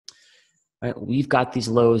Right, we've got these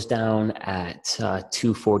lows down at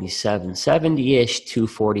 247, 70-ish,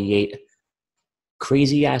 248.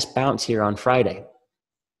 Crazy ass bounce here on Friday.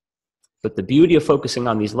 But the beauty of focusing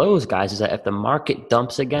on these lows, guys, is that if the market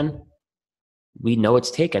dumps again, we know it's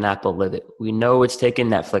taken Apple with it. We know it's taken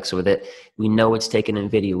Netflix with it. We know it's taken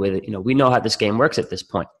Nvidia with it. We know how this game works at this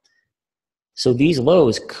point. So these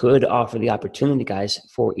lows could offer the opportunity, guys,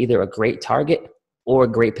 for either a great target or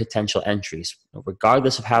great potential entries.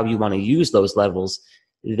 Regardless of how you want to use those levels,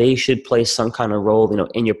 they should play some kind of role,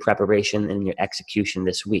 in your preparation and your execution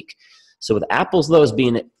this week. So with Apple's lows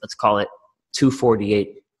being, let's call it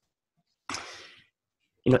 248,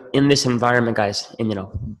 in this environment, guys, and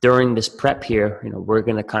during this prep here, we're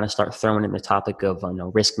going to kind of start throwing in the topic of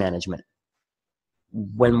risk management.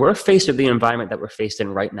 When we're faced with the environment that we're faced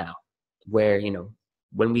in right now, where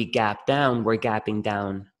when we gap down, we're gapping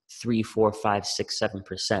down 3, 4, 5, 6,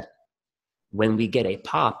 7%. When we get a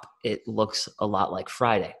pop, it looks a lot like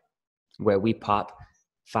Friday, where we pop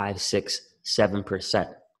 5, 6,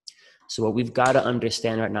 7%. So what we've got to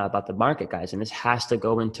understand right now about the market, guys, and this has to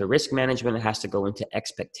go into risk management, it has to go into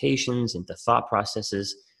expectations, into thought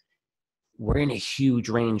processes. We're in a huge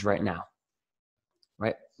range right now,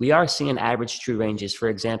 right? We are seeing average true ranges, for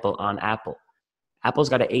example, on Apple. Apple's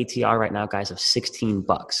got an ATR right now, guys, of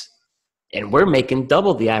 $16. And we're making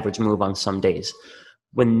double the average move on some days.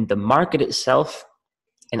 When the market itself,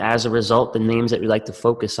 and as a result, the names that we like to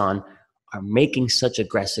focus on, are making such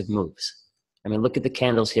aggressive moves. I mean, look at the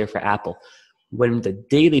candles here for Apple. When the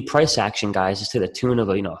daily price action, guys, is to the tune of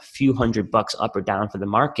a few $100 up or down for the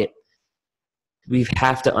market, we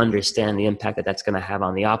have to understand the impact that that's going to have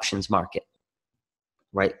on the options market,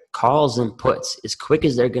 right? Calls and puts, as quick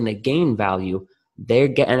as they're going to gain value, they're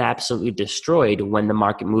getting absolutely destroyed when the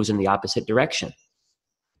market moves in the opposite direction.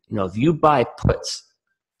 If you buy puts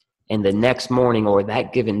and the next morning or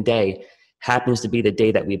that given day happens to be the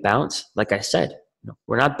day that we bounce, like I said,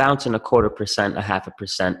 we're not bouncing 0.25%,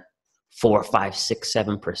 0.5%, 4, 5, 6,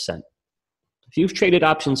 7%. If you've traded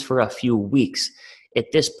options for a few weeks,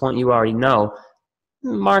 at this point you already know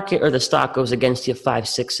the market or the stock goes against you 5,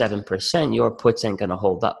 6, 7%, your puts ain't going to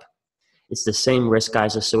hold up. It's the same risk,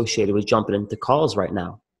 guys, associated with jumping into calls right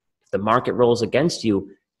now. If the market rolls against you,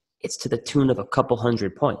 it's to the tune of a couple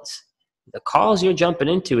 100 points. The calls you're jumping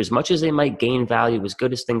into, as much as they might gain value, as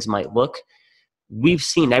good as things might look, we've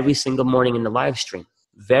seen every single morning in the live stream,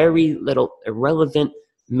 very little irrelevant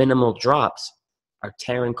minimal drops are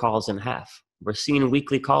tearing calls in half. We're seeing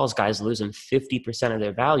weekly calls, guys, losing 50% of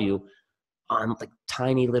their value on like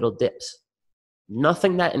tiny little dips.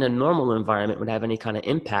 Nothing that in a normal environment would have any kind of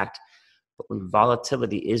impact, but when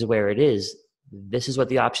volatility is where it is, this is what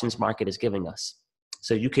the options market is giving us.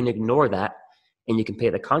 So you can ignore that and you can pay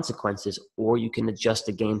the consequences, or you can adjust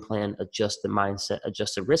the game plan, adjust the mindset,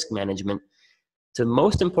 adjust the risk management to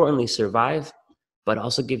most importantly survive, but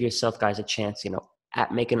also give yourself, guys, a chance,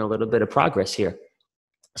 at making a little bit of progress here.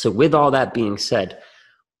 So with all that being said,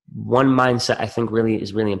 one mindset I think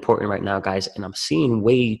is really important right now, guys, and I'm seeing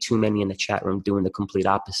way too many in the chat room doing the complete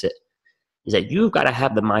opposite, is that you've got to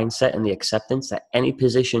have the mindset and the acceptance that any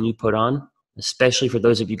position you put on, especially for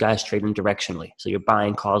those of you guys trading directionally, so you're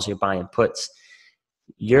buying calls, you're buying puts,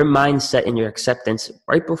 your mindset and your acceptance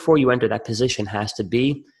right before you enter that position has to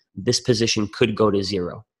be, this position could go to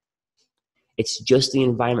zero. It's just the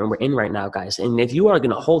environment we're in right now, guys. And if you are going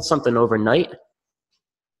to hold something overnight,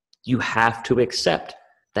 you have to accept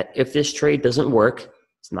that if this trade doesn't work,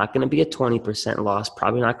 it's not going to be a 20% loss,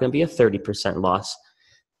 probably not going to be a 30% loss.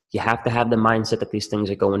 You have to have the mindset that these things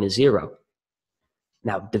are going to zero.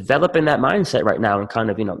 Now, developing that mindset right now and kind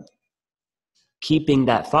of, keeping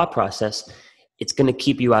that thought process, it's going to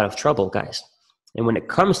keep you out of trouble, guys. And when it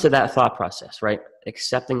comes to that thought process, right,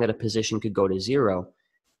 accepting that a position could go to zero,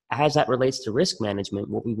 as that relates to risk management,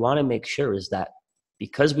 what we want to make sure is that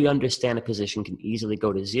because we understand a position can easily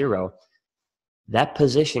go to zero, that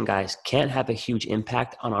position, guys, can't have a huge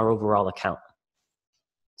impact on our overall account.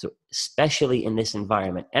 So especially in this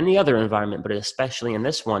environment, any other environment, but especially in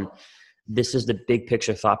this one, this is the big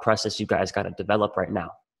picture thought process you guys got to develop right now.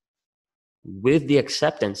 With the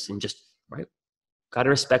acceptance and just, right, got to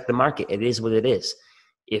respect the market. It is what it is.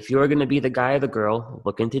 If you're going to be the guy or the girl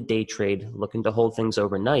looking to day trade, looking to hold things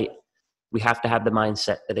overnight, we have to have the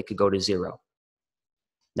mindset that it could go to zero.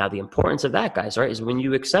 Now, the importance of that, guys, right, is when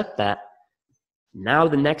you accept that, now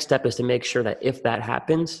the next step is to make sure that if that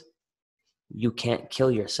happens, you can't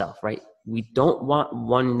kill yourself, right? We don't want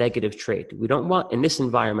one negative trade. We don't want, in this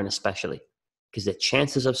environment especially, because the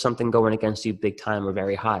chances of something going against you big time are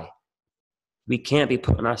very high. We can't be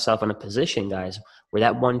putting ourselves in a position, guys, where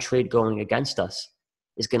that one trade going against us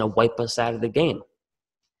is going to wipe us out of the game,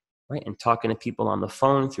 right? And talking to people on the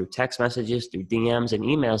phone, through text messages, through DMs and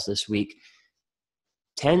emails this week,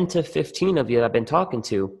 10 to 15 of you I've been talking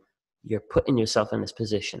to, you're putting yourself in this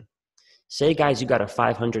position. Say, guys, you got a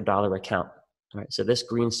 $500 account, right? So this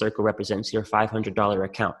green circle represents your $500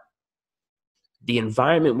 account. The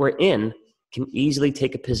environment we're in can easily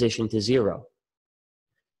take a position to zero.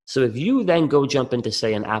 So if you then go jump into,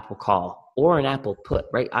 say, an Apple call or an Apple put,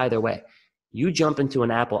 right? Either way, you jump into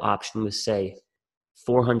an Apple option with, say,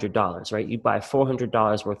 $400, right? You buy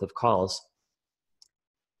 $400 worth of calls.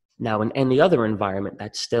 Now, in any other environment,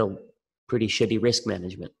 that's still pretty shitty risk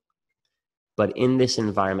management. But in this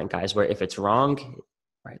environment, guys, where if it's wrong,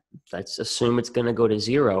 right, let's assume it's going to go to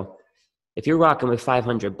zero. If you're rocking with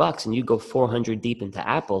 $500 and you go 400 deep into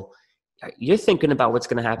Apple, you're thinking about what's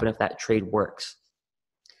going to happen if that trade works.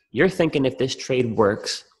 You're thinking, if this trade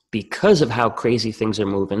works, because of how crazy things are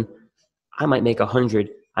moving, I might make 100,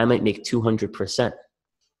 I might make 200%.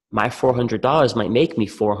 My $400 might make me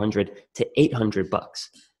 400 to $800,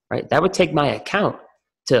 right? That would take my account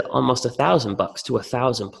to almost $1,000 to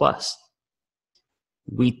 1,000 plus.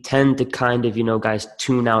 We tend to kind of, guys,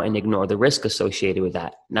 tune out and ignore the risk associated with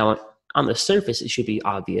that. Now, on the surface, it should be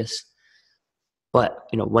obvious. But,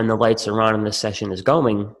 when the lights are on and the session is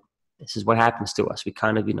going, this is what happens to us. We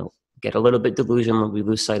kind of, get a little bit delusional. We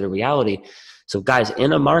lose sight of reality. So, guys,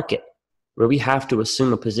 in a market where we have to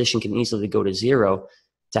assume a position can easily go to zero,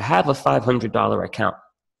 to have a $500 account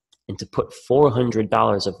and to put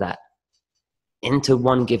 $400 of that into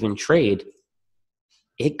one given trade,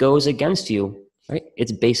 it goes against you, right?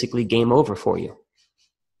 It's basically game over for you.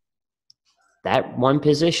 That one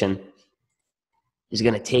position is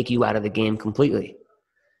going to take you out of the game completely.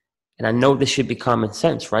 And I know this should be common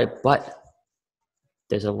sense, right? But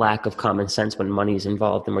there's a lack of common sense when money is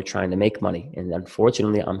involved and we're trying to make money. And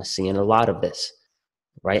unfortunately, I'm seeing a lot of this,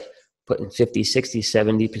 right? Putting 50, 60,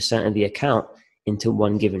 70% of the account into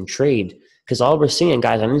one given trade. Because all we're seeing,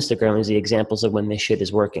 guys, on Instagram is the examples of when this shit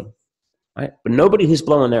is working, right? But nobody who's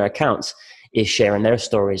blowing their accounts is sharing their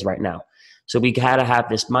stories right now. So we got to have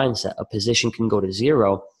this mindset. A position can go to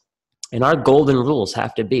zero. And our golden rules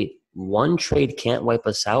have to be, one trade can't wipe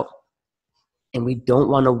us out. And we don't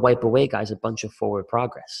want to wipe away, guys, a bunch of forward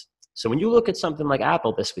progress. So when you look at something like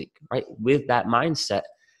Apple this week, right, with that mindset,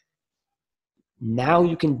 now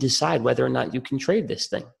you can decide whether or not you can trade this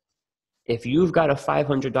thing. If you've got a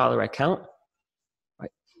 $500 account,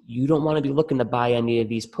 right, you don't want to be looking to buy any of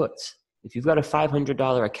these puts. If you've got a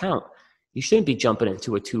 $500 account, you shouldn't be jumping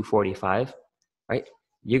into a 245, right?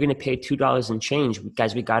 You're going to pay $2 and change.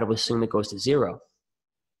 Guys, we got to assume it goes to zero.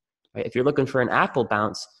 Right? If you're looking for an Apple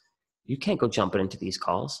bounce, you can't go jumping into these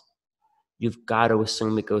calls. You've got to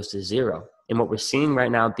assume it goes to zero. And what we're seeing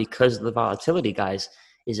right now, because of the volatility, guys,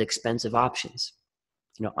 is expensive options.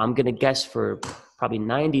 I'm going to guess for probably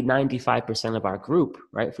 90, 95% of our group,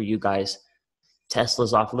 right, for you guys,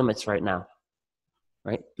 Tesla's off limits right now,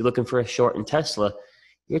 right? You're looking for a short in Tesla,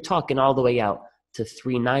 you're talking all the way out to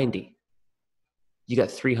 390. You got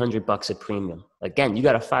 $300 at premium. Again, you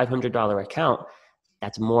got a $500 account.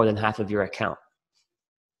 That's more than half of your account.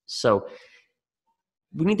 So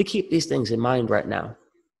we need to keep these things in mind right now.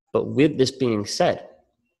 But with this being said,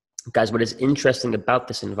 guys, what is interesting about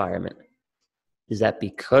this environment is that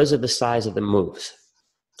because of the size of the moves,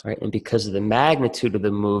 right, and because of the magnitude of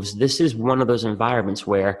the moves, this is one of those environments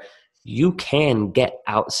where you can get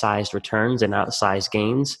outsized returns and outsized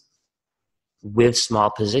gains with small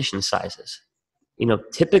position sizes.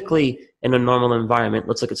 Typically in a normal environment,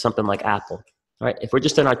 let's look at something like Apple, right? If we're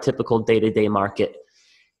just in our typical day-to-day market,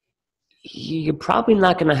 you're probably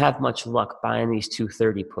not going to have much luck buying these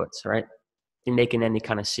 230 puts, right? In making any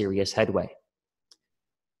kind of serious headway.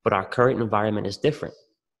 But our current environment is different.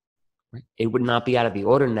 Right? It would not be out of the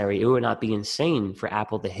ordinary. It would not be insane for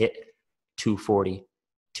Apple to hit 240,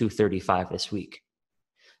 235 this week.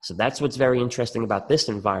 So that's what's very interesting about this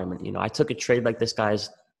environment. I took a trade like this,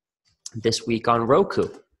 guys, this week on Roku,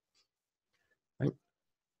 right?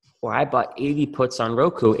 Where I bought 80 puts on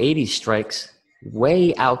Roku, 80 strikes,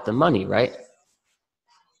 way out the money, right?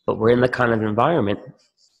 But we're in the kind of environment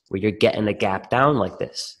where you're getting a gap down like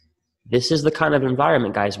this. This is the kind of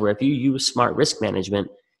environment, guys, where if you use smart risk management,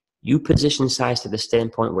 you position size to the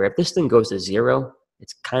standpoint where if this thing goes to zero,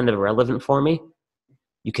 it's kind of irrelevant for me.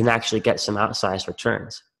 You can actually get some outsized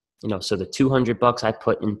returns. So the $200 I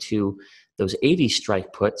put into those 80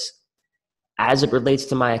 strike puts, as it relates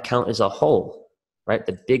to my account as a whole, right?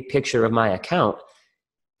 The big picture of my account,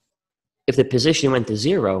 if the position went to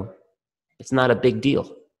zero, it's not a big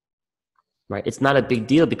deal, right? It's not a big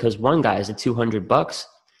deal because one, guys, the $200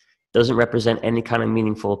 doesn't represent any kind of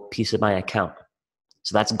meaningful piece of my account.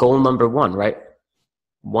 So that's goal number one, right?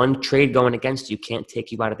 One trade going against you can't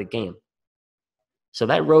take you out of the game. So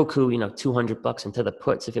that Roku, $200 into the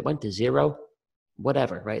puts, if it went to zero,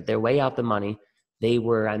 whatever, right? They're way out the money. They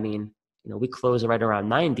were, we closed right around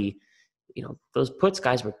 90. Those puts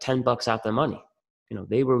guys were $10 out the money.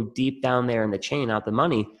 They were deep down there in the chain out the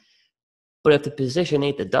money. But if the position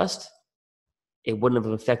ate the dust, it wouldn't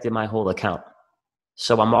have affected my whole account.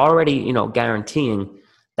 So I'm already, guaranteeing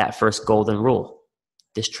that first golden rule.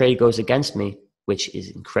 This trade goes against me, which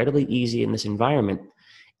is incredibly easy in this environment.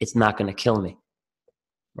 It's not going to kill me,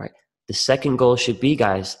 right? The second goal should be,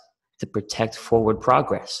 guys, to protect forward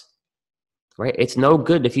progress, right? It's no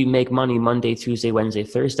good if you make money Monday, Tuesday, Wednesday,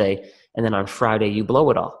 Thursday, and then on Friday you blow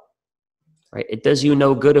it all, right? It does you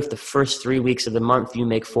no good if the first 3 weeks of the month you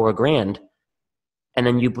make $4,000 and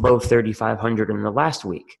then you blow $3,500 in the last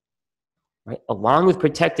week, right? Along with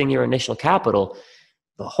protecting your initial capital,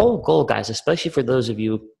 the whole goal, guys, especially for those of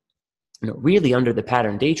you, really under the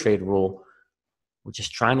pattern day trade rule, we're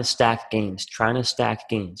just trying to stack gains,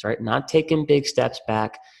 right? Not taking big steps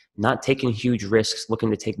back, not taking huge risks,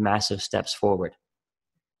 looking to take massive steps forward.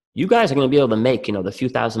 You guys are going to be able to make, the few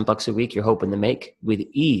 $1,000 a week you're hoping to make with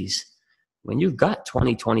ease when you've got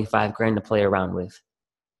 20, 25 grand to play around with,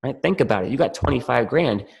 right? Think about it. You got 25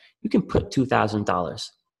 grand, you can put $2,000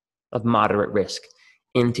 of moderate risk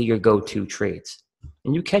into your go-to trades.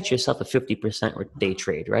 And you catch yourself a 50% day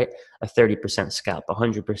trade, right? A 30% scalp,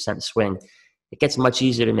 100% swing. It gets much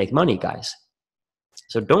easier to make money, guys.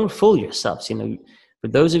 So don't fool yourselves. For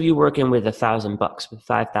those of you working with $1,000, with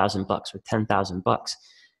 $5,000, with $10,000,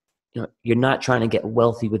 you're not trying to get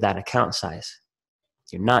wealthy with that account size.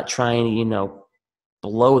 You're not trying to,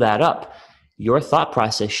 blow that up. Your thought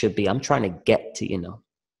process should be, I'm trying to get to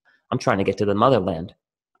the motherland.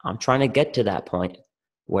 I'm trying to get to that point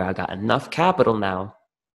where I got enough capital now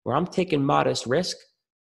where I'm taking modest risk,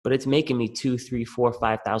 but it's making me $2,000, $3,000,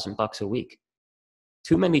 $4,000, $5,000 a week.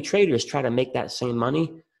 Too many traders try to make that same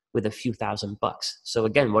money with a few $1,000. So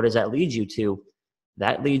again, what does that lead you to?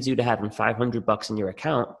 That leads you to having $500 in your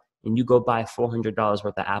account and you go buy $400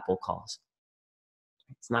 worth of Apple calls.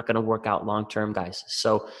 It's not going to work out long-term, guys.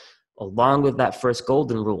 So along with that first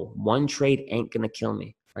golden rule, one trade ain't going to kill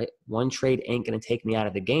me, right? One trade ain't going to take me out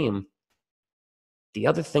of the game. The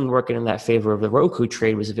other thing working in that favor of the Roku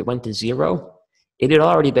trade was if it went to zero, it had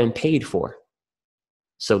already been paid for.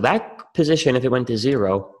 So that position, if it went to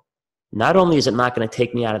zero, not only is it not going to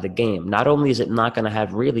take me out of the game, not only is it not going to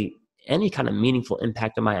have really any kind of meaningful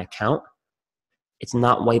impact on my account, it's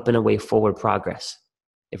not wiping away forward progress.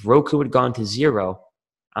 If Roku had gone to zero,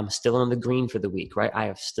 I'm still on the green for the week, right? I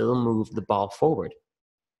have still moved the ball forward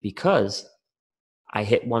because I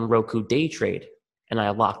hit one Roku day trade and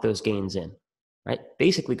I locked those gains in, right?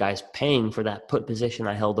 Basically, guys, paying for that put position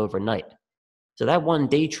I held overnight. So that one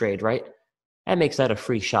day trade, right? That makes that a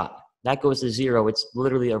free shot. That goes to zero. It's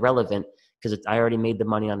literally irrelevant because I already made the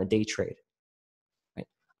money on the day trade. Right?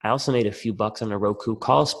 I also made a few bucks on a Roku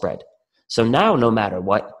call spread. So now, no matter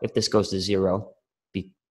what, if this goes to zero,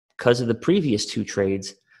 because of the previous two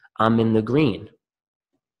trades, I'm in the green.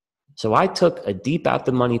 So I took a deep out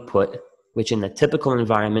the money put, which in the typical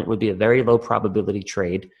environment would be a very low probability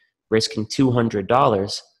trade, risking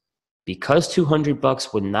 $200. Because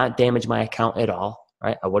 $200 would not damage my account at all,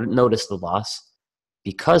 right? I wouldn't notice the loss.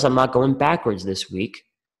 Because I'm not going backwards this week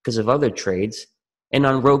because of other trades, and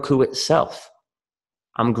on Roku itself,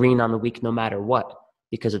 I'm green on the week no matter what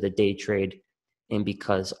because of the day trade and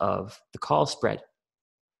because of the call spread.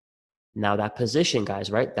 Now that position,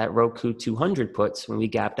 guys, right? That Roku 200 puts, when we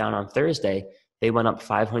gapped down on Thursday, they went up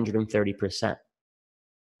 530%.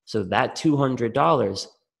 So that $200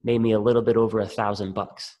 made me a little bit over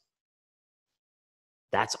 $1,000.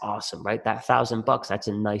 That's awesome, right? That $1,000, that's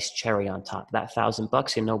a nice cherry on top. That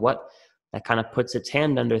 $1,000, you know what? That kind of puts its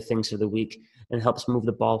hand under things for the week and helps move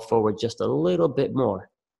the ball forward just a little bit more.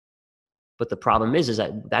 But the problem is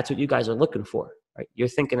that that's what you guys are looking for, right? You're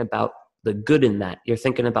thinking about the good in that. You're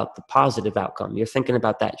thinking about the positive outcome. You're thinking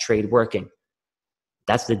about that trade working.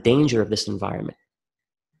 That's the danger of this environment,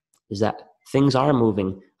 is that things are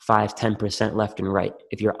moving 5, 10% left and right.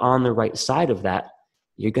 If you're on the right side of that,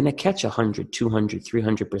 you're going to catch 100, 200,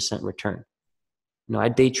 300% return. I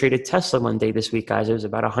day traded Tesla one day this week, guys. It was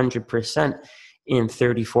about 100% in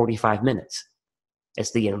 30, 45 minutes.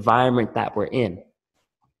 It's the environment that we're in,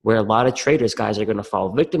 where a lot of traders, guys, are going to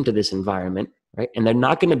fall victim to this environment, right? And they're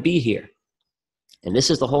not going to be here. And this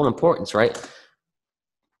is the whole importance, right?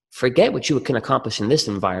 Forget what you can accomplish in this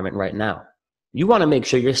environment right now. You want to make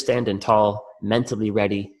sure you're standing tall, mentally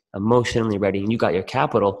ready, emotionally ready, and you got your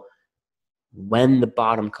capital when the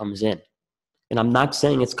bottom comes in. And I'm not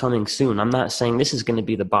saying it's coming soon. I'm not saying this is going to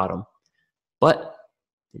be the bottom. But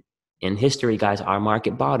In history, guys, our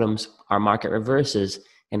market bottoms, our market reverses,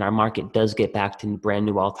 and our market does get back to brand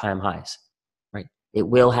new all-time highs, right? It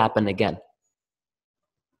will happen again.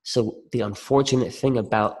 So the unfortunate thing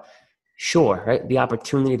about, sure, right, the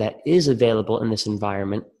opportunity that is available in this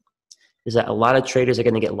environment is that a lot of traders are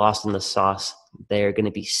going to get lost in the sauce. They're going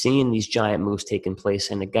to be seeing these giant moves taking place.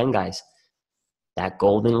 And again, guys, that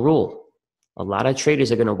golden rule, a lot of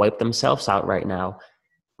traders are going to wipe themselves out right now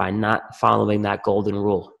by not following that golden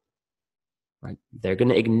rule. Right? They're going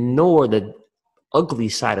to ignore the ugly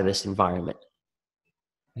side of this environment.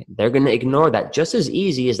 Right? They're going to ignore that just as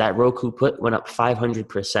easy as that Roku put went up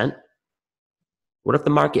 500%. What if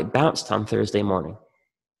the market bounced on Thursday morning?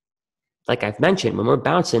 Like I've mentioned, when we're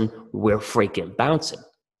bouncing, we're freaking bouncing.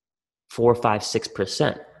 4, 5,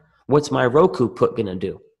 6%. What's my Roku put going to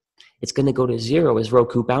do? It's going to go to zero as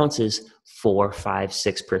Roku bounces 4, 5,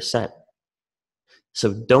 6%.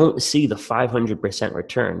 So don't see the 500%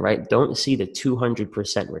 return, right? Don't see the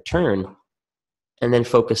 200% return and then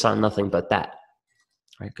focus on nothing but that,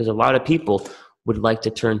 right? Because a lot of people would like to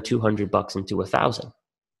turn $200 into 1,000.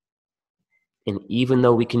 And even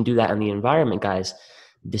though we can do that in the environment, guys,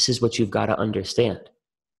 this is what you've got to understand,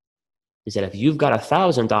 is that if you've got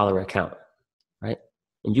 $1,000 account, right,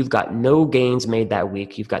 and you've got no gains made that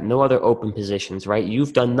week, you've got no other open positions, right?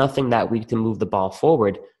 You've done nothing that week to move the ball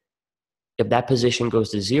forward. If that position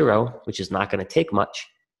goes to zero, which is not going to take much,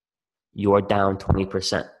 you're down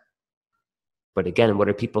 20%. But again, what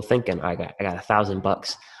are people thinking? I got $1,000.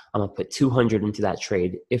 I'm going to put 200 into that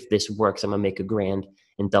trade. If this works, I'm going to make $1,000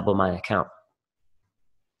 and double my account.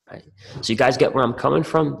 Right? So you guys get where I'm coming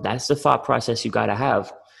from? That's the thought process you got to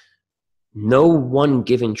have. No one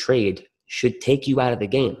given trade should take you out of the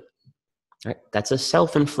game. Right? That's a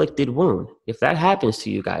self-inflicted wound. If that happens to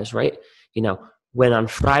you guys, right? You know, when on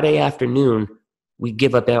Friday afternoon, we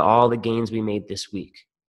give up all the gains we made this week,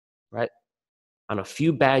 right? On a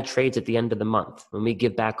few bad trades at the end of the month, when we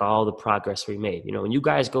give back all the progress we made. You know, when you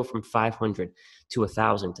guys go from 500 to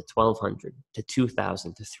 1,000 to 1,200 to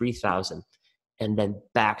 2,000 to 3,000 and then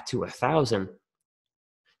back to 1,000,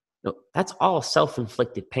 no, that's all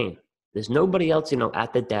self-inflicted pain. There's nobody else, you know,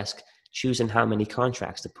 at the desk choosing how many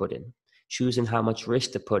contracts to put in, choosing how much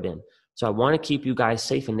risk to put in. So I want to keep you guys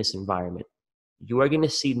safe in this environment. You are going to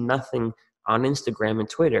see nothing on Instagram and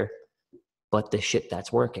Twitter but the shit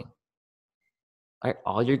that's working. All right,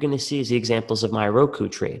 all you're going to see is the examples of my Roku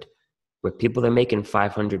trade where people are making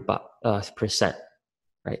 500%,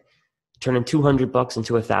 right? Turning $200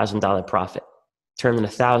 into $1,000 profit, turning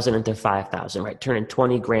 1,000 into 5,000, right? Turning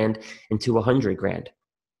 20 grand into 100 grand.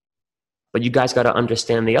 But you guys got to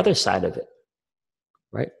understand the other side of it,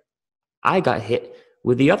 right? I got hit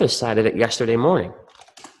with the other side of it yesterday morning.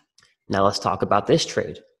 Now let's talk about this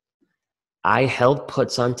trade. I held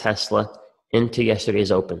puts on Tesla into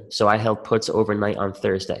yesterday's open. So I held puts overnight on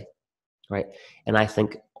Thursday, right? And I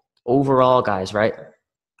think overall, guys, right,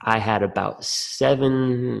 I had about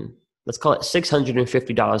let's call it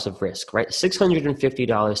 $650 of risk, right?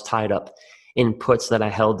 $650 tied up in puts that I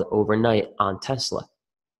held overnight on Tesla.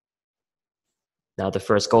 Now the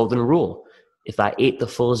first golden rule, if I ate the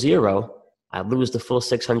full zero, I lose the full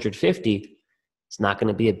 650. It's not going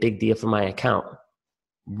to be a big deal for my account.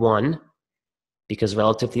 One, because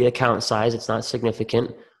relative to the account size, it's not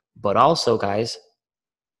significant. But also, guys,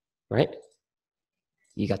 right?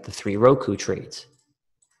 You got the 3 Roku trades.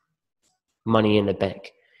 Money in the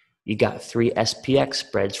bank. You got 3 SPX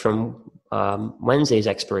spreads from Wednesday's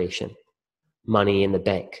expiration. Money in the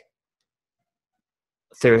bank.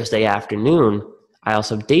 Thursday afternoon, I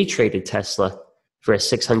also day traded Tesla for a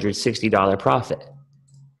 $660 profit.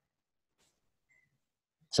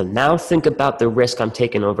 So now think about the risk I'm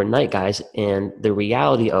taking overnight, guys, and the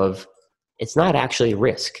reality of it's not actually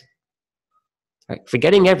risk. Right?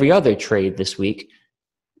 Forgetting every other trade this week,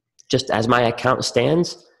 just as my account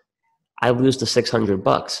stands, I lose the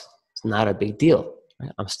 $600. It's not a big deal.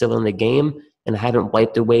 Right? I'm still in the game, and I haven't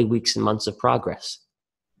wiped away weeks and months of progress.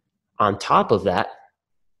 On top of that,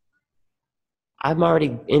 I'm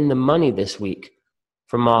already in the money this week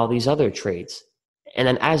from all these other trades. And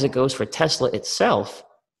then as it goes for Tesla itself,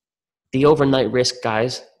 the overnight risk,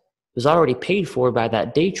 guys, was already paid for by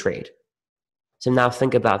that day trade. So now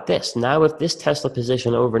think about this. Now if this Tesla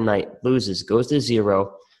position overnight loses, goes to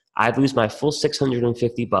zero, I lose my full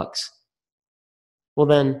 $650. Well,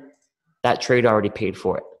 then that trade already paid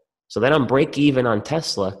for it. So then I'm break even on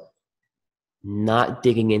Tesla, not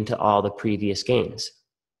digging into all the previous gains.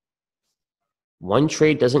 One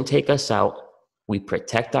trade doesn't take us out. We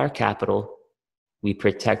protect our capital. We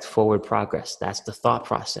protect forward progress. That's the thought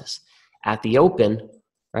process. At the open,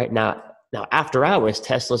 right now after hours,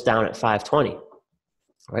 Tesla's down at 520.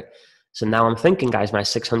 right? So now I'm thinking, guys, my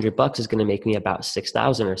 $600 is going to make me about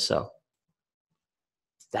 6,000 or so.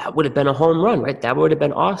 That would have been a home run, right? That would have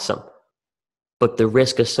been awesome. But the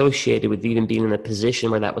risk associated with even being in a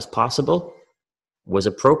position where that was possible was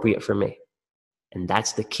appropriate for me. And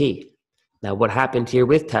that's the key. Now, what happened here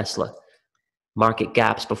with Tesla? Market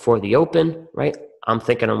gaps before the open, right? I'm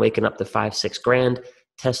thinking I'm waking up to 5-6 grand.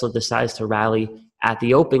 Tesla decides to rally at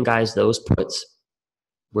the open, guys. Those puts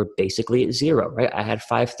were basically at zero, right? I had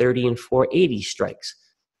 530 and 480 strikes.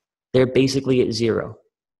 They're basically at zero.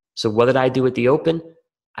 So what did I do at the open?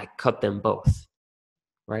 I cut them both,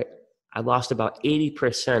 right? I lost about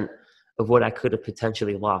 80% of what I could have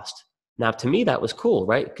potentially lost. Now, to me, that was cool,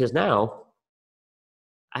 right? Because now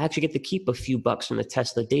I actually get to keep a few bucks from the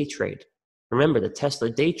Tesla day trade. Remember, the Tesla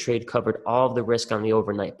day trade covered all of the risk on the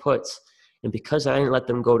overnight puts. And because I didn't let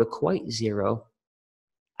them go to quite zero,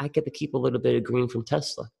 I get to keep a little bit of green from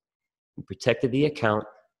Tesla. We protected the account.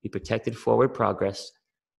 We protected forward progress.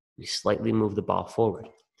 We slightly moved the ball forward.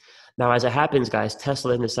 Now, as it happens, guys,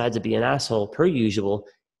 Tesla then decides to be an asshole per usual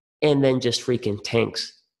and then just freaking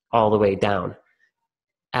tanks all the way down.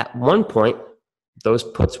 At one point, those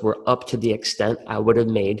puts were up to the extent I would have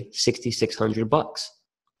made $6,600.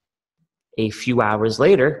 A few hours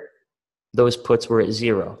later, those puts were at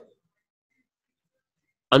zero.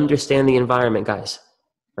 Understand the environment, guys,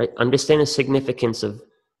 right? Understand the significance of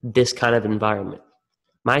this kind of environment.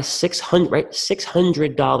 My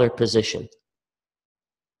 $600 position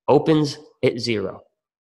opens at zero.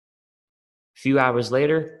 Few hours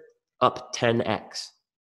later, up 10x.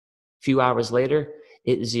 Few hours later,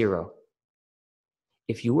 it's zero.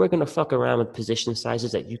 If you were going to fuck around with position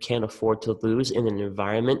sizes that you can't afford to lose in an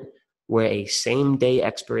environment where a same day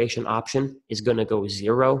expiration option is going to go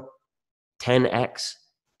 0, 10x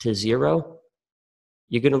to 0,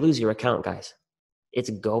 you're going to lose your account, guys. It's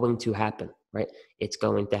going to happen, right? It's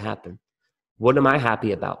going to happen. What am I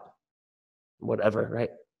happy about? Whatever, right?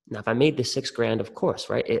 Now, if I made the 6 grand, of course,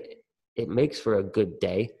 right? It makes for a good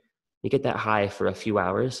day. You get that high for a few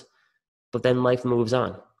hours, but then life moves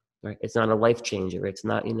on, right? It's not a life changer. It's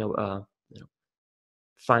not,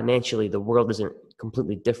 financially, the world isn't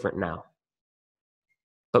completely different now.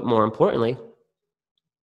 But more importantly,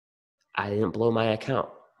 I didn't blow my account.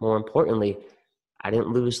 More importantly, I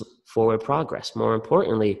didn't lose forward progress. More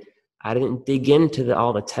importantly, I didn't dig into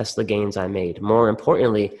all the Tesla gains I made. More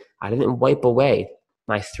importantly, I didn't wipe away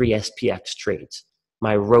my 3 SPX trades,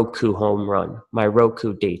 my Roku home run, my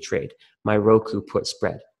Roku day trade, my Roku put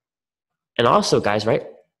spread. And also, guys, right,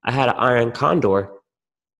 I had an iron condor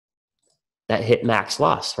that hit max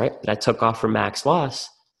loss, right? That I took off for max loss.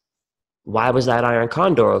 Why was that iron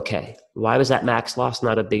condor okay? Why was that max loss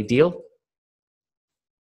not a big deal?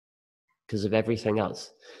 Because of everything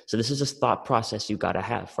else. So this is a thought process you got to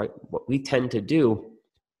have, right? What we tend to do,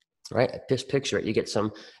 right? Just picture it. You get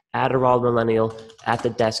some Adderall millennial at the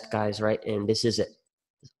desk, guys, right? And this is it.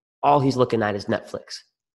 All he's looking at is Netflix,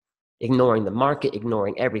 ignoring the market,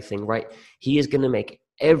 ignoring everything, right? He is going to make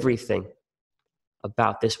everything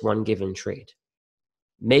about this one given trade.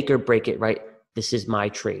 Make or break it, right? This is my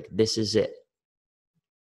trade. This is it.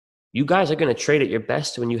 You guys are going to trade at your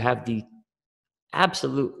best when you have the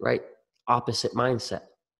absolute, right, opposite mindset.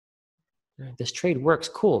 This trade works,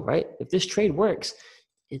 cool, right? If this trade works,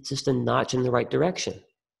 it's just a notch in the right direction,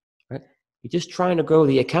 right? You're just trying to grow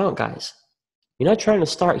the account, guys. You're not trying to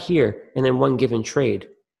start here and then one given trade,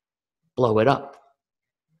 blow it up.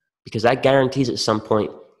 Because that guarantees at some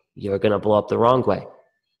point you're going to blow up the wrong way.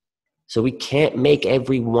 So we can't make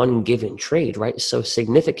every one given trade, right, so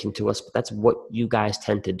significant to us, but that's what you guys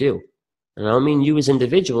tend to do. And I don't mean you as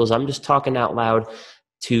individuals. I'm just talking out loud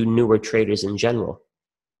to newer traders in general.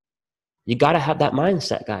 You got to have that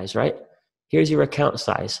mindset, guys, right? Here's your account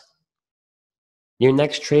size. Your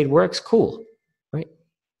next trade works, cool, right?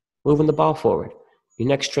 Moving the ball forward. Your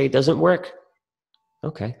next trade doesn't work,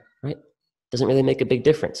 okay, right? Doesn't really make a big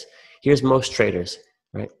difference. Here's most traders,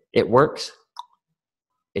 right? It works.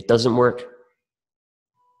 It doesn't work.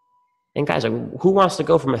 And guys, who wants to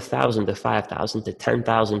go from 1,000 to 5,000 to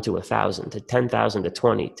 10,000 to 1,000 to 10,000 to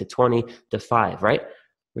 20 to 20 to 5, right?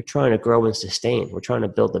 We're trying to grow and sustain. We're trying to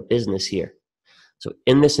build a business here. So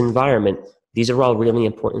in this environment, these are all really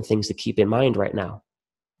important things to keep in mind right now.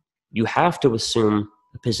 You have to assume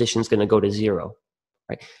the position's going to go to zero,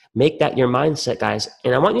 right? Make that your mindset, guys.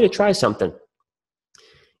 And I want you to try something.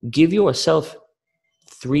 Give yourself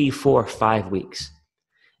 3, 4, 5 weeks.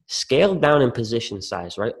 Scale down in position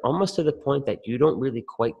size, right? Almost to the point that you don't really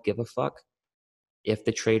quite give a fuck if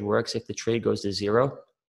the trade works, if the trade goes to zero.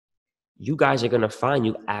 You guys are going to find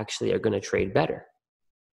you actually are going to trade better.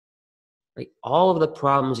 right? All of the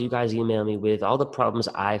problems you guys email me with, all the problems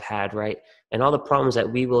I've had, right? And all the problems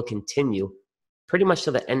that we will continue pretty much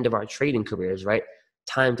to the end of our trading careers, right?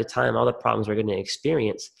 Time to time, all the problems we're going to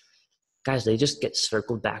experience, guys, they just get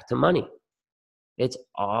circled back to money. It's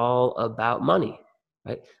all about money,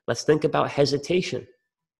 right? Let's think about hesitation,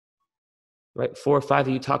 right? 4 or 5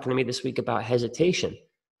 of you talking to me this week about hesitation.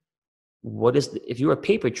 If you were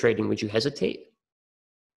paper trading, would you hesitate?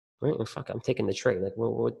 Right? Well, fuck, I'm taking the trade. Like,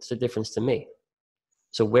 well, what's the difference to me?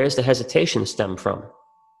 So where's the hesitation stem from?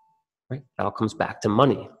 Right? It all comes back to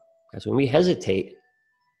money. Because when we hesitate,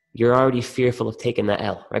 you're already fearful of taking the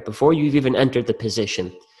L, right? Before you've even entered the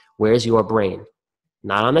position, where's your brain?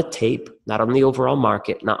 Not on the tape, not on the overall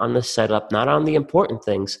market, not on the setup, not on the important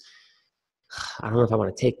things. I don't know if I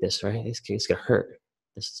want to take this, right? It's going to hurt.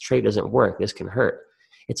 This trade doesn't work. This can hurt.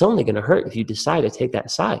 It's only going to hurt if you decide to take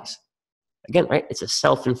that size. Again, right? It's a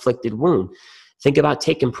self-inflicted wound. Think about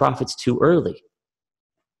taking profits too early,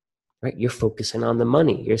 right? You're focusing on the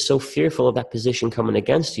money. You're so fearful of that position coming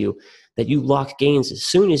against you that you lock gains as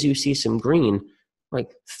soon as you see some green,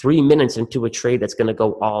 like 3 minutes into a trade that's going to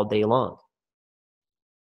go all day long.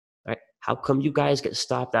 Right? How come you guys get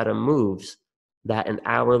stopped out of moves that an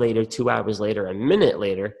hour later, 2 hours later, a minute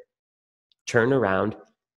later, turn around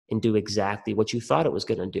and do exactly what you thought it was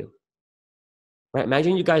going to do? Right?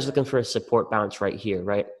 Imagine you guys looking for a support bounce right here,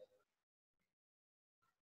 right?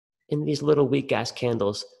 And these little weak ass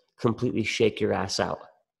candles completely shake your ass out.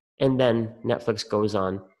 And then Netflix goes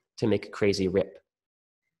on to make a crazy rip.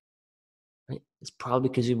 Right? It's probably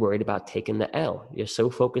because you're worried about taking the L. You're so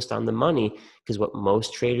focused on the money, because what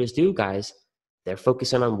most traders do, guys, they're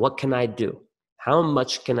focusing on what can I do? How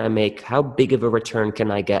much can I make? How big of a return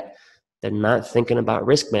can I get? They're not thinking about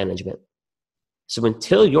risk management. So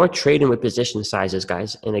until you're trading with position sizes,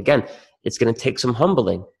 guys, and again, it's going to take some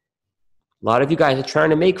humbling. A lot of you guys are trying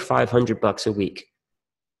to make $500 a week.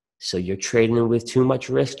 So you're trading with too much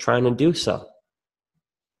risk trying to do so,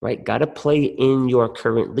 right? Got to play in your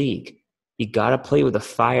current league. You got to play with the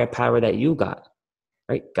firepower that you got,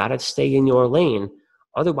 right? Got to stay in your lane.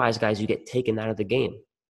 Otherwise, guys, you get taken out of the game.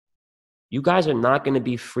 You guys are not going to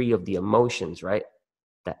be free of the emotions, right?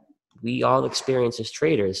 That we all experience as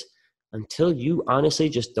traders until you honestly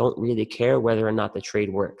just don't really care whether or not the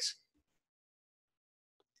trade works.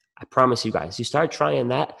 I promise you guys, you start trying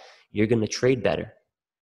that, you're going to trade better.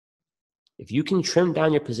 If you can trim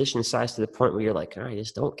down your position size to the point where you're like, all right, I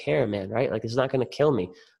just don't care, man, right? Like, it's not going to kill me.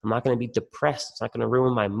 I'm not going to be depressed. It's not going to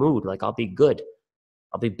ruin my mood. Like, I'll be good.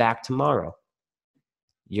 I'll be back tomorrow.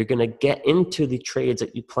 You're going to get into the trades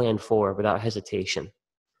that you planned for without hesitation.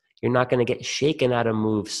 You're not going to get shaken out of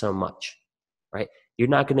moves so much, right? You're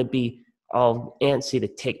not going to be all antsy to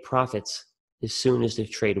take profits as soon as the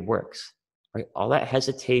trade works, right? All that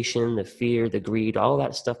hesitation, the fear, the greed, all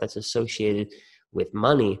that stuff that's associated with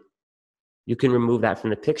money, you can remove that from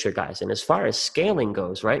the picture, guys. And as far as scaling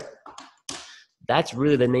goes, right, that's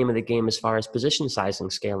really the name of the game as far as position sizing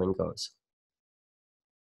scaling goes.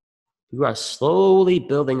 We are slowly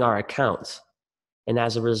building our accounts. And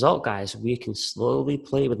as a result, guys, we can slowly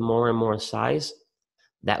play with more and more size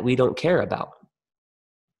that we don't care about.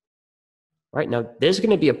 Right now, there's going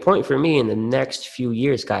to be a point for me in the next few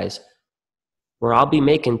years, guys, where I'll be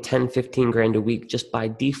making 10, 15 grand a week just by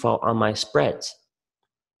default on my spreads.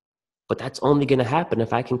 But that's only going to happen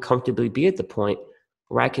if I can comfortably be at the point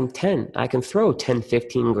where I can throw 10,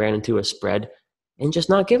 15 grand into a spread and just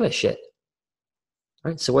not give a shit.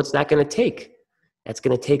 Right? So what's that going to take? That's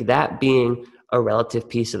going to take that being a relative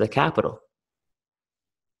piece of the capital.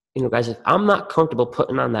 You know, guys, if I'm not comfortable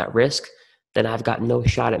putting on that risk, then I've got no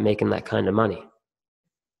shot at making that kind of money.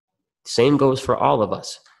 Same goes for all of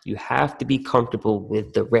us. You have to be comfortable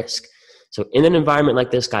with the risk. So in an environment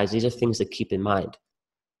like this, guys, these are things to keep in mind.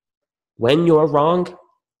 When you're wrong,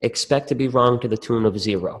 expect to be wrong to the tune of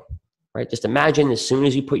 0, right? Just imagine as soon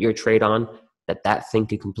as you put your trade on that thing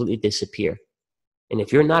could completely disappear. And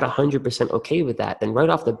if you're not 100% okay with that, then right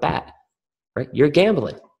off the bat, right, you're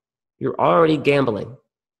gambling. You're already gambling.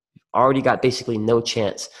 You've already got basically no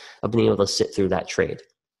chance of being able to sit through that trade.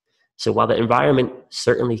 So while the environment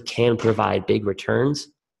certainly can provide big returns,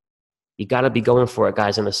 you got to be going for it,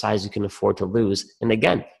 guys, on the size you can afford to lose. And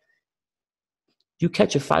again, you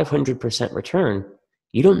catch a 500% return,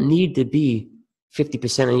 you don't need to be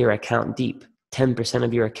 50% of your account deep, 10%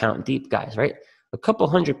 of your account deep, guys, right? A couple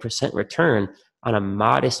 100% return on a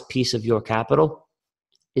modest piece of your capital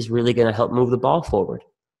is really going to help move the ball forward.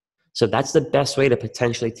 So that's the best way to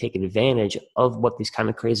potentially take advantage of what these kind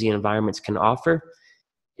of crazy environments can offer,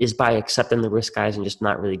 is by accepting the risk, guys, and just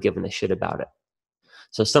not really giving a shit about it.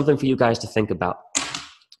 So something for you guys to think about.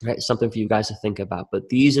 right? Something for you guys to think about. But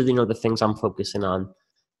these are, the things I'm focusing on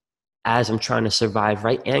as I'm trying to survive,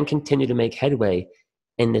 right? And continue to make headway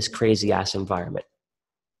in this crazy ass environment.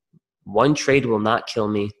 One trade will not kill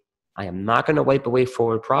me. I am not going to wipe away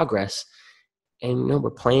forward progress. And we're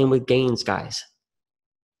playing with gains, guys.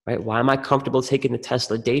 Right? Why am I comfortable taking the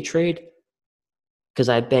Tesla day trade? Because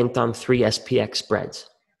I banked on 3 SPX spreads.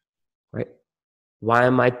 Right? Why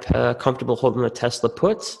am I comfortable holding the Tesla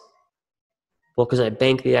puts? Well, because I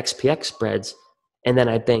banked the XPX spreads, and then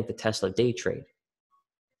I banked the Tesla day trade.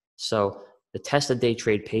 So the Tesla day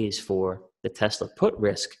trade pays for the Tesla put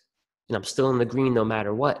risk, and I'm still in the green no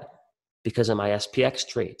matter what because of my SPX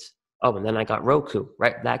trades. Oh, and then I got Roku,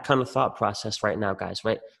 right? That kind of thought process right now, guys,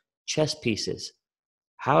 right? Chess pieces.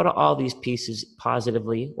 How do all these pieces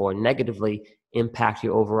positively or negatively impact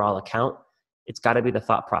your overall account? It's got to be the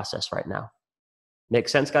thought process right now. Make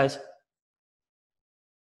sense, guys?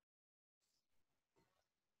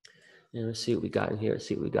 Yeah, let's see what we got in here. Let's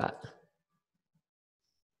see what we got.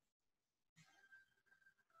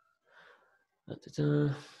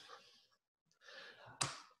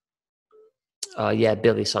 Yeah,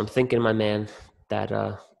 Billy. So I'm thinking, my man, that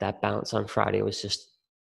that bounce on Friday was just,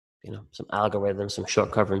 some algorithm, some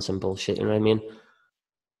short covering, some bullshit. You know what I mean?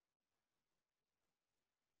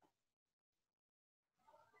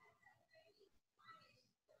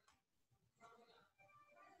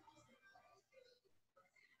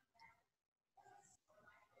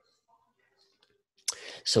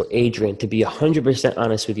 So Adrian, to be 100%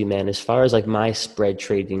 honest with you, man, as far as like my spread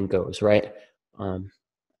trading goes, right?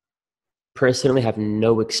 Personally have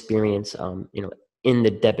no experience, in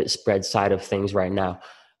the debit spread side of things right now.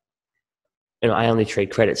 I only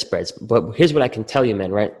trade credit spreads, but here's what I can tell you,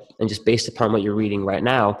 man, right? And just based upon what you're reading right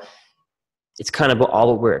now, it's kind of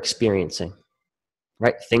all what we're experiencing,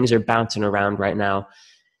 right? Things are bouncing around right now.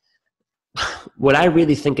 What I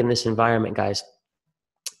really think in this environment, guys,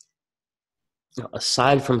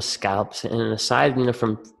 aside from scalps and aside,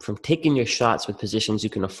 from taking your shots with positions you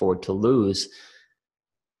can afford to lose,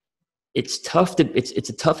 it's tough it's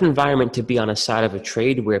a tough environment to be on a side of a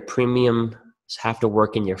trade where premiums have to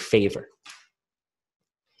work in your favor.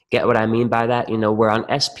 Get what I mean by that? We're on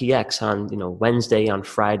SPX on, Wednesday, on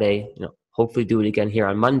Friday, hopefully do it again here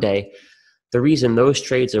on Monday. The reason those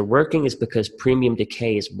trades are working is because premium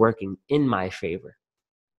decay is working in my favor,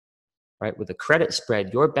 right? With a credit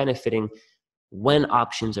spread, you're benefiting when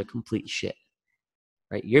options are complete shit,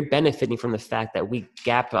 right? You're benefiting from the fact that we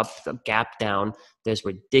gap up, gap down. There's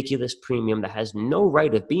ridiculous premium that has no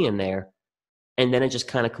right of being there. And then it just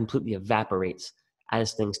kind of completely evaporates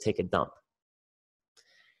as things take a dump.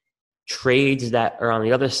 Trades that are on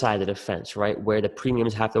the other side of the fence, right, where the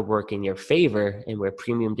premiums have to work in your favor and where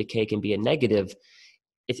premium decay can be a negative,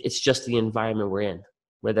 it's just the environment we're in.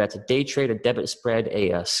 Whether that's a day trade, a debit spread,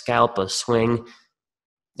 a scalp, a swing,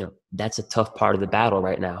 that's a tough part of the battle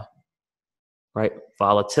right now, right?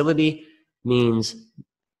 Volatility means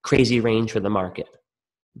crazy range for the market.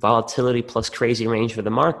 Volatility plus crazy range for the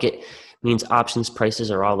market means options prices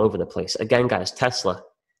are all over the place. Again, guys, Tesla,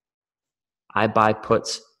 I buy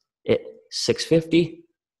puts at 650.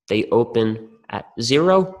 They open at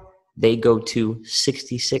 0. They go to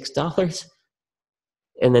 $66,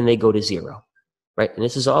 and then they go to 0, right? And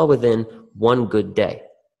this is all within one good day.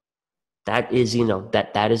 That is,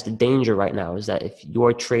 that is the danger right now, is that if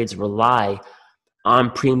your trades rely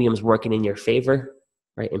on premiums working in your favor,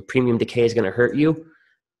 right, and premium decay is going to hurt you,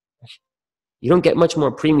 you don't get much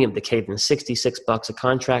more premium decay than $66 a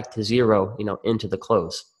contract to 0, into the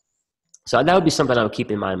close. So that would be something I would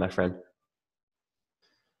keep in mind, my friend.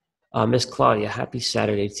 Miss Claudia, happy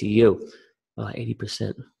Saturday to you.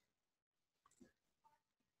 80%.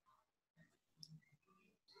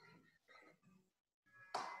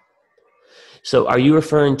 So are you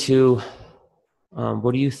referring to,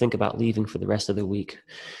 what do you think about leaving for the rest of the week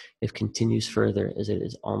if continues further as it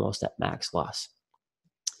is almost at max loss?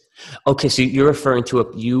 Okay, so you're referring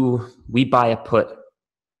to we buy a put,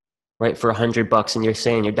 right, for $100, and you're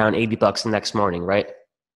saying you're down $80 the next morning, right?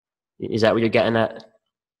 Is that what you're getting at?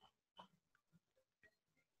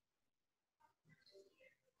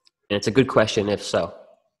 And it's a good question if so.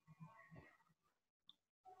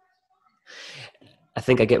 I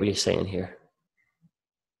think I get what you're saying here.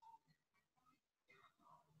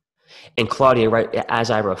 And Claudia, right,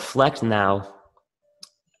 as I reflect now,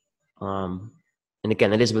 and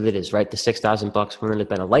again, it is what it is, right? The $6,000 wouldn't have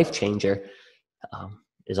been a life changer,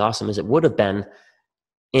 as awesome as it would have been.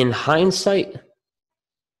 In hindsight,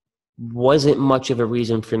 wasn't much of a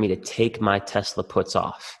reason for me to take my Tesla puts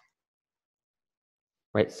off,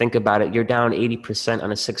 right? Think about it. You're down 80%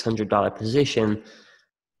 on a $600 position.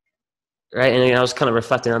 right? And I was kind of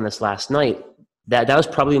reflecting on this last night. That was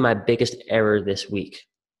probably my biggest error this week,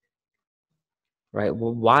 right?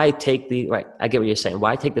 Well, why take the right? I get what you're saying.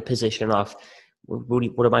 Why take the position off?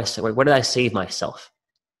 What am I saying? What did I save myself?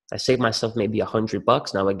 I saved myself maybe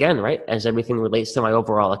 $100. Now again, right? As everything relates to my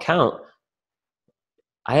overall account,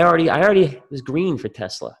 I already was green for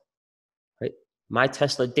Tesla, right? My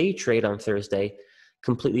Tesla day trade on Thursday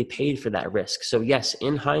completely paid for that risk. So yes,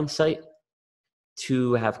 in hindsight,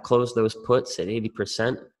 to have closed those puts at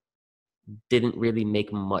 80% didn't really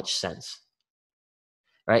make much sense,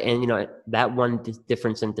 right? And that one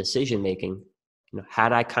difference in decision making,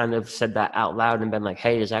 had I kind of said that out loud and been like,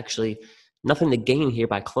 hey, there's actually nothing to gain here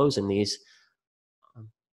by closing these,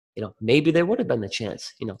 maybe there would have been the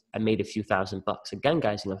chance, I made a few $1,000. Again,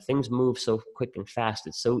 guys, things move so quick and fast.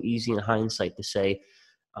 It's so easy in hindsight to say,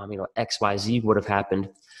 XYZ would have happened.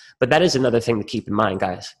 But that is another thing to keep in mind,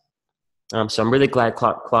 guys. So I'm really glad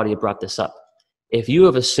Claudia brought this up. If you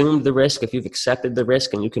have assumed the risk, if you've accepted the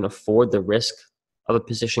risk and you can afford the risk of a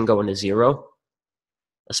position going to zero,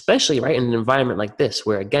 especially right in an environment like this,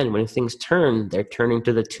 where again, when things turn, they're turning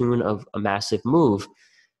to the tune of a massive move,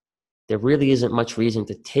 there really isn't much reason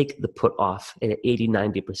to take the put off at an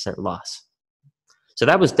 80-90% loss. So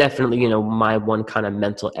that was definitely, my one kind of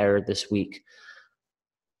mental error this week.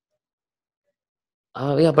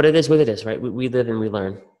 Yeah, but it is what it is, right? We live and we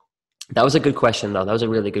learn. That was a good question, though. That was a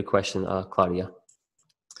really good question, Claudia.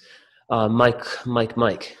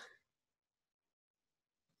 Mike.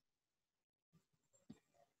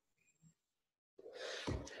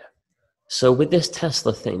 So with this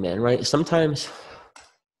Tesla thing, man, right? Sometimes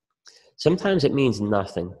it means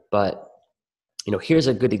nothing, but here's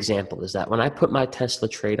a good example is that when I put my Tesla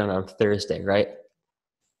trade on Thursday, right?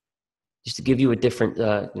 Just to give you a different,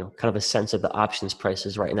 kind of a sense of the options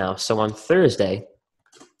prices right now. So on Thursday,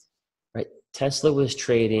 right, Tesla was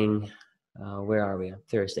trading, where are we on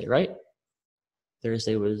Thursday, right?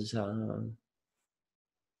 Thursday was, I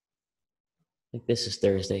think this is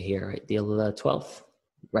Thursday here, right? The 12th,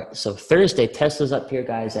 right? So Thursday, Tesla's up here,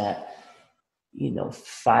 guys, at,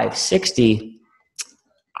 560.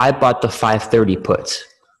 I bought the 530 puts.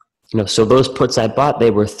 So those puts I bought,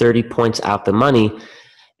 they were 30 points out the money,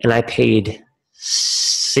 and I paid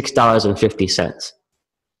 $6.50.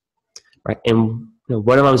 Right, and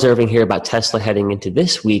what I'm observing here about Tesla heading into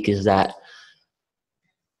this week is that,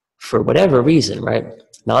 for whatever reason, right?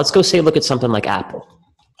 Now let's go look at something like Apple.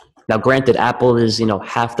 Now, granted, Apple is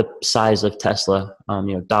half the size of Tesla,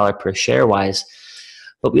 dollar per share wise,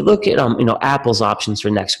 but we look at Apple's options for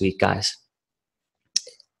next week, guys.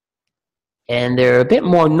 And they're a bit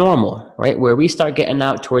more normal, right? Where we start getting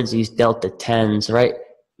out towards these Delta 10s, right?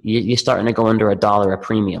 You're starting to go under $1 a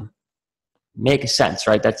premium. Makes sense,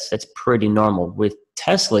 right? That's pretty normal. With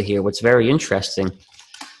Tesla here, what's very interesting,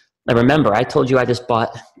 now remember, I told you I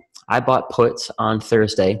bought puts on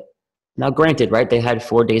Thursday. Now, granted, right, they had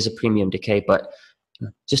 4 days of premium decay, but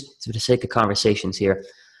just for the sake of conversations here,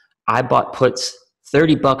 I bought puts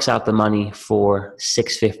 $30 out the money for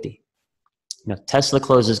 $6.50. Tesla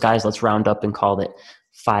closes, guys, let's round up and call it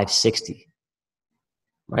 560.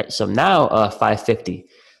 Right, so now 550.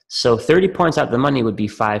 So 30 points out the money would be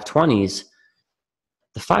 520s.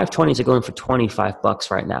 The 520s are going for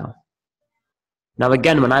 $25 right now. Now,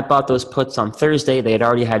 again, when I bought those puts on Thursday, they had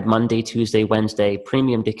already had Monday, Tuesday, Wednesday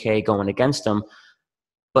premium decay going against them.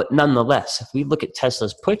 But nonetheless, if we look at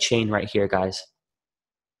Tesla's put chain right here, guys,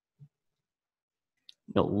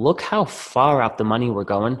 look how far out the money we're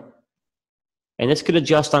going. And this could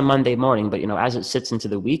adjust on Monday morning, but as it sits into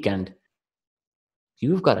the weekend,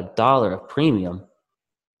 you've got $1 of premium,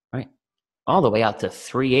 right? All the way out to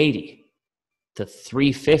 380 to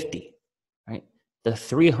 350, right? The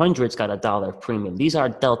 300's got $1 of premium. These are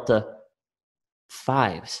Delta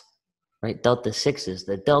 5s, right? Delta 6s.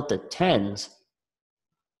 The Delta 10s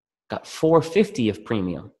got 450 of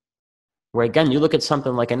premium. Where again, you look at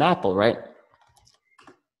something like an Apple, right?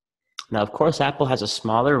 Now, of course, Apple has a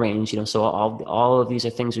smaller range, so all of these are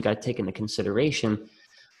things we got to take into consideration.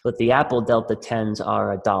 But the Apple Delta 10s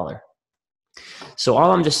are $1. So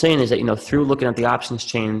all I'm just saying is that, through looking at the options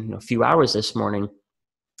chain a few hours this morning,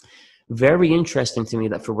 very interesting to me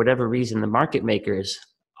that for whatever reason, the market makers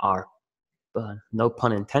are, no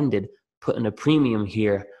pun intended, putting a premium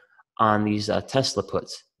here on these Tesla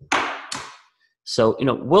puts. So,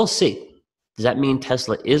 we'll see. Does that mean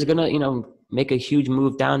Tesla is going to, make a huge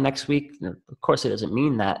move down next week? Of course, it doesn't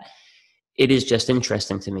mean that. It is just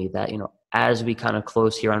interesting to me that, as we kind of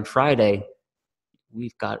close here on Friday,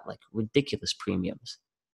 we've got like ridiculous premiums.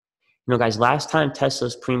 Guys, last time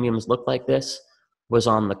Tesla's premiums looked like this was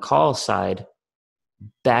on the call side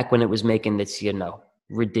back when it was making its,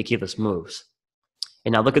 ridiculous moves.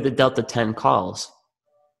 And now look at the Delta 10 calls.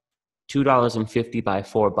 $2.50 by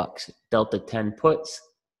 $4. Delta 10 puts,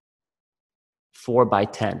 4 by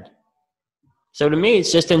 10. So to me,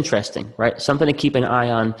 it's just interesting, right? Something to keep an eye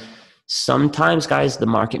on. Sometimes, guys, the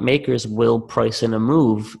market makers will price in a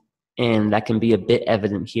move, and that can be a bit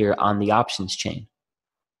evident here on the options chain,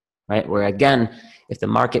 right? Where again, if the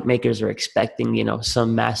market makers are expecting,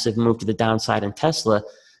 some massive move to the downside in Tesla,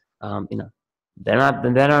 they're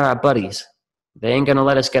not our buddies. They ain't gonna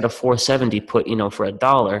let us get a 470 put, for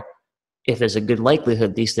 $1 if there's a good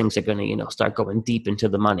likelihood these things are gonna, start going deep into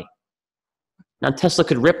the money. Now, Tesla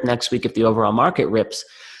could rip next week if the overall market rips,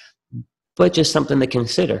 but just something to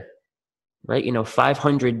consider, right?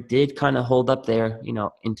 500 did kind of hold up there,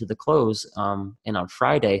 into the close, and on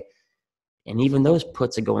Friday, and even those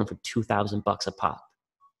puts are going for $2,000 a pop.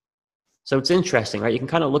 So it's interesting, right? You can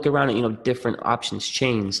kind of look around at, different options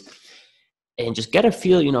chains and just get a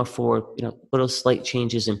feel, for, little slight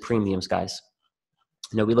changes in premiums, guys.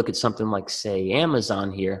 We look at something like, say,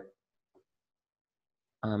 Amazon here.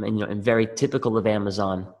 And very typical of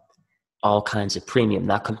Amazon, all kinds of premium.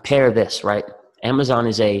 Now compare this, right? Amazon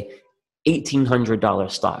is a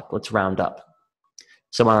 $1,800 stock. Let's round up.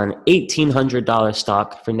 So on an $1,800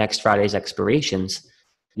 stock for next Friday's expirations,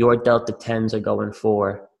 your Delta 10s are going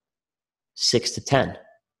for 6 to 10.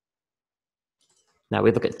 Now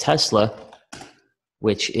we look at Tesla,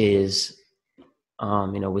 which is,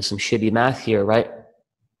 with some shitty math here, right?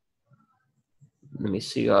 Let me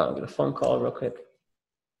see. I'll get a phone call real quick.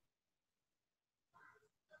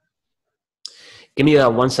 Give me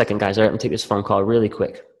 1 second, guys. All right, I'm going to take this phone call really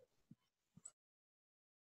quick.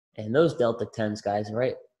 And those Delta 10s, guys,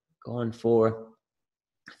 right, going for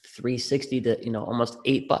 $3.60 to, almost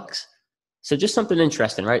 $8. So just something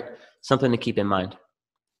interesting, right? Something to keep in mind.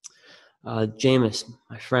 Jameis,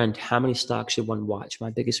 my friend, how many stocks should one watch?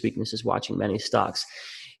 My biggest weakness is watching many stocks.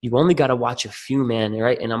 You've only got to watch a few, man,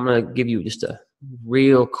 right? And I'm going to give you just a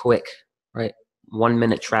real quick, right, 1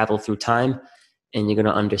 minute travel through time, and you're going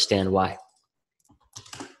to understand why.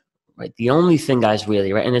 Right. The only thing, guys,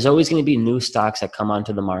 really, right, and there's always going to be new stocks that come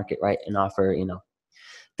onto the market, right, and offer,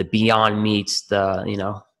 the Beyond Meats,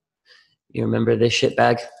 you remember this shit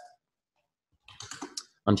bag?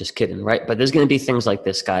 I'm just kidding, right? But there's going to be things like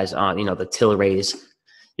this, guys, on, the Tilrays.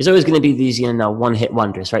 There's always going to be these, one-hit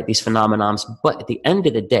wonders, right, these phenomenons. But at the end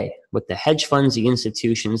of the day, with the hedge funds, the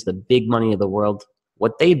institutions, the big money of the world,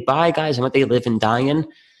 what they buy, guys, and what they live and die in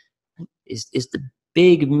is the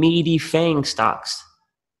big, meaty FANG stocks.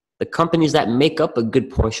 The companies that make up a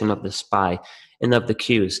good portion of the SPY and of the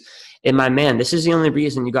Qs. And my man, this is the only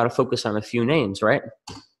reason you got to focus on a few names, right?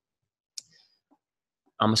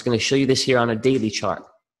 I'm just going to show you this here on a daily chart.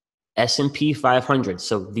 S&P 500,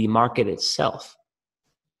 so the market itself.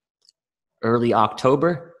 Early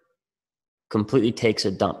October, completely takes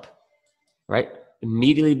a dump, right?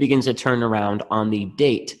 Immediately begins to turn around on the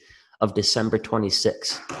date of December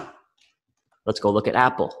 26. Let's go look at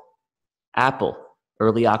Apple. Apple.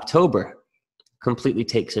 Early October, completely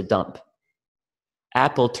takes a dump.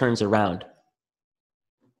 Apple turns around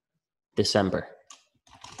December.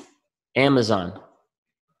 Amazon,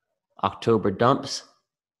 October dumps,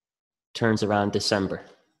 turns around December.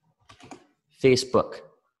 Facebook,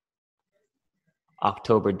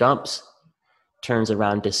 October dumps, turns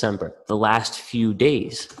around December. The last few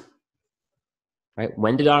days, right?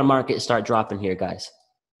 When did our market start dropping here, guys?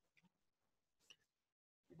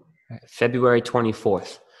 February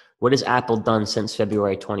 24th. What has Apple done since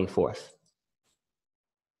February 24th?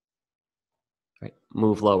 Right.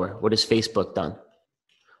 Move lower. What has Facebook done?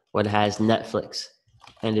 What has Netflix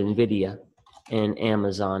and Nvidia and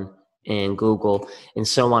Amazon and Google and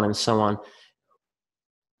so on and so on?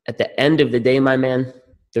 At the end of the day, my man,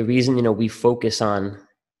 the reason, we focus on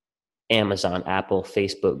Amazon, Apple,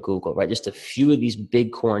 Facebook, Google, right? Just a few of these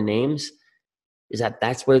big core names is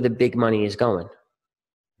that's where the big money is going.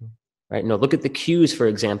 Right? No, look at the Qs, for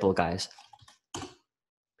example, guys.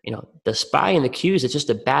 The SPY and the Qs, it's just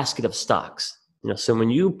a basket of stocks. So when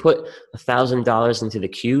you put $1,000 into the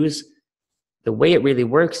Qs, the way it really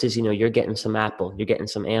works is, you're getting some Apple, you're getting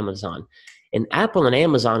some Amazon. And Apple and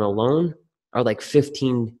Amazon alone are like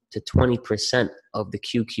 15 to 20% of the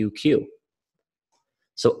QQQ.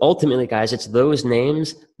 So ultimately, guys, it's those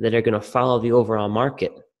names that are going to follow the overall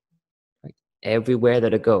market. Everywhere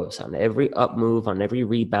that it goes, on every up move, on every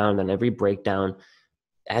rebound, on every breakdown.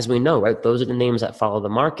 As we know, right, those are the names that follow the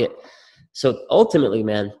market. So ultimately,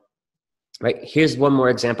 man, right, here's one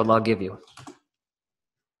more example I'll give you.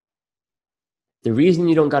 The reason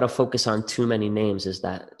you don't got to focus on too many names is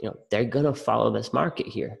that, they're going to follow this market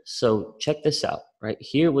here. So check this out, right?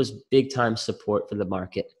 Here was big time support for the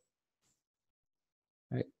market,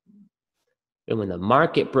 right? And when the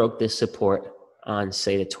market broke this support on,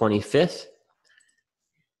 say, the 25th,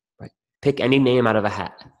 right? Pick any name out of a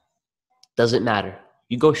hat. Doesn't matter.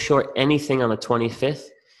 You go short anything on the 25th,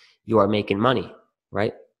 you are making money,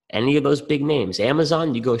 right? Any of those big names.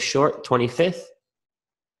 Amazon, you go short 25th,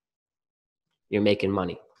 you're making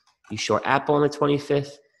money. You short Apple on the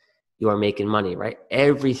 25th, you are making money, right?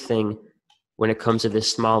 Everything, when it comes to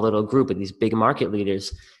this small little group of these big market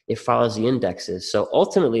leaders, it follows the indexes. So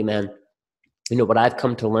ultimately, man, what I've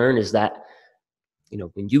come to learn is that,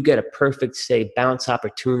 when you get a perfect, say, bounce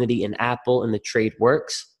opportunity in Apple and the trade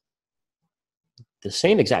works, the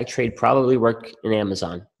same exact trade probably worked in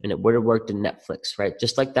Amazon, and it would have worked in Netflix, right?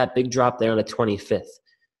 Just like that big drop there on the 25th.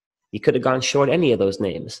 You could have gone short any of those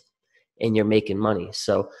names and you're making money.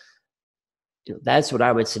 So, that's what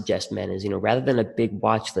I would suggest, man, is, rather than a big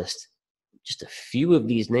watch list, just a few of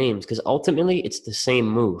these names, because ultimately it's the same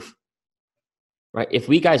move, right? If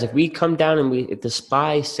we come down and if the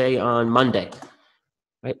SPY, say on Monday,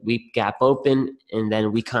 right, we gap open and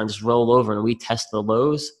then we kind of just roll over and we test the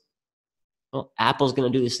lows, well, Apple's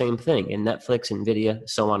going to do the same thing, and Netflix, Nvidia,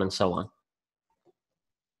 so on and so on.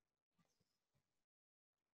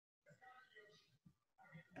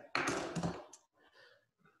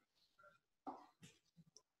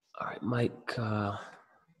 All right, Mike.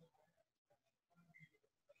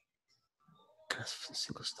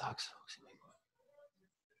 Single stocks.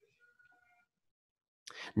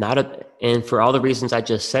 And for all the reasons I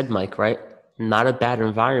just said, Mike, right? Not a bad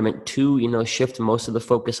environment to, shift most of the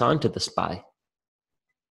focus onto the SPY.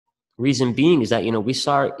 Reason being is that, we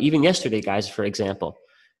saw even yesterday, guys, for example,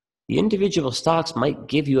 the individual stocks might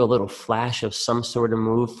give you a little flash of some sort of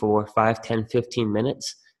move for 5, 10, 15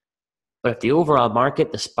 minutes. But if the overall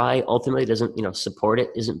market, the SPY ultimately doesn't, support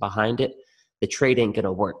it, isn't behind it, the trade ain't going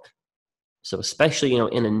to work. So especially,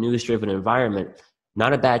 in a news-driven environment,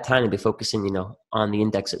 not a bad time to be focusing, on the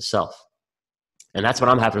index itself. And that's what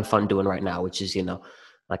I'm having fun doing right now, which is,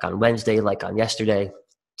 like on Wednesday, like on yesterday,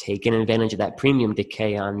 taking advantage of that premium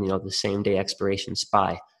decay on, the same day expiration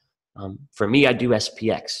SPY. For me, I do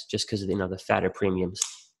SPX just because of, the fatter premiums.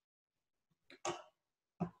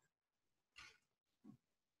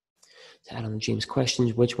 To add on James'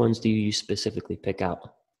 questions, which ones do you specifically pick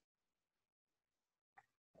out?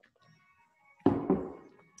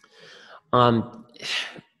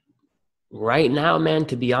 Right now, man,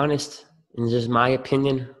 to be honest, and this is my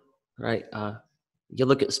opinion, right? You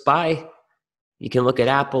look at SPY, you can look at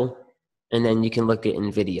Apple, and then you can look at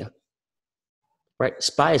Nvidia. Right?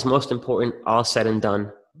 SPY is most important, all said and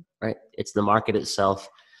done, right? It's the market itself.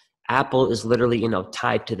 Apple is literally,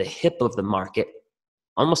 tied to the hip of the market,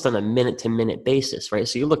 almost on a minute-to-minute basis, right?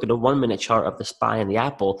 So you look at a 1-minute chart of the SPY and the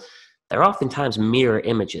Apple, they're oftentimes mirror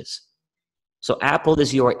images. So Apple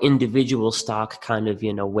is your individual stock kind of,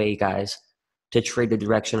 way, guys, to trade the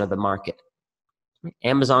direction of the market.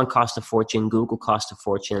 Amazon costs a fortune, Google costs a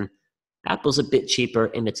fortune. Apple's a bit cheaper,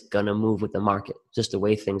 and it's going to move with the market, just the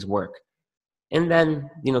way things work. And then,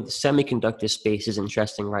 the semiconductor space is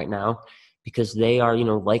interesting right now because they are,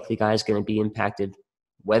 likely, guys, going to be impacted,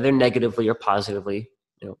 whether negatively or positively,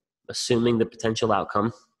 assuming the potential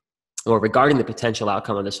outcome or regarding the potential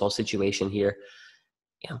outcome of this whole situation here.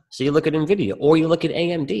 So you look at Nvidia or you look at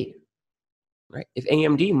AMD, right? If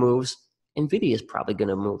AMD moves, Nvidia is probably going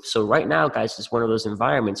to move. So right now, guys, it's one of those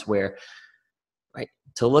environments where, right,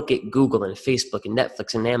 to look at Google and Facebook and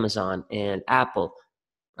Netflix and Amazon and Apple,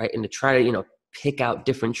 right, and to try to, pick out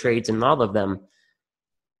different trades in all of them,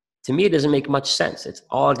 to me, it doesn't make much sense. It's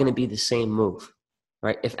all going to be the same move,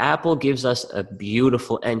 right? If Apple gives us a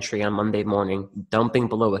beautiful entry on Monday morning, dumping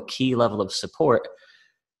below a key level of support,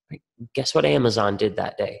 right, guess what Amazon did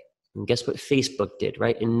that day? And guess what Facebook did,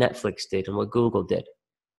 right? And Netflix did, and what Google did.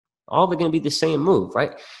 All they're going to be the same move,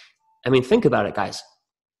 right? I mean, think about it, guys.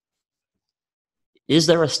 Is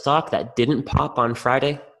there a stock that didn't pop on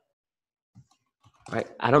Friday? Right?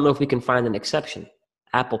 I don't know if we can find an exception.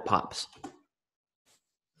 Apple pops.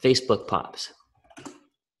 Facebook pops.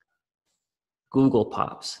 Google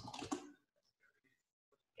pops.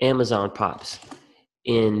 Amazon pops.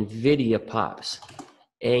 Nvidia pops.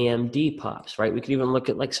 AMD pops, right? We could even look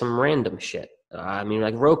at like some random shit.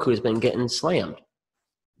 Like Roku has been getting slammed.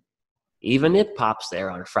 Even it pops there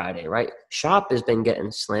on Friday, right? Shop has been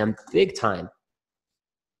getting slammed big time.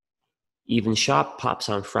 Even Shop pops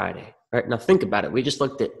on Friday. Right, now think about it. We just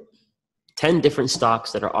looked at 10 different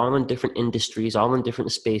stocks that are all in different industries, all in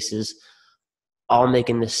different spaces, all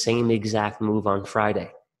making the same exact move on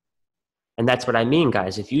Friday. And that's what I mean,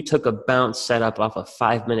 guys. If you took a bounce set up off a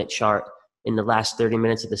 5-minute chart in the last 30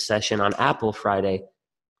 minutes of the session on Apple Friday,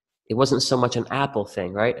 it wasn't so much an Apple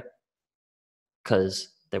thing, right? Because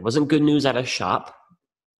there wasn't good news at a shop.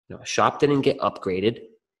 A shop didn't get upgraded.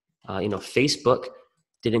 Facebook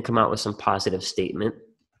didn't come out with some positive statement.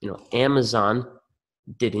 Amazon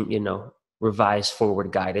didn't, revise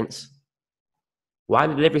forward guidance. Why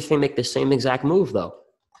did everything make the same exact move, though?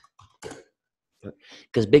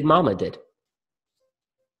 Because Big Mama did.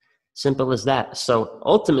 Simple as that. So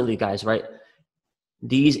ultimately, guys, right,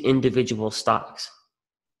 these individual stocks,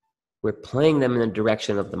 we're playing them in the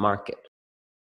direction of the market.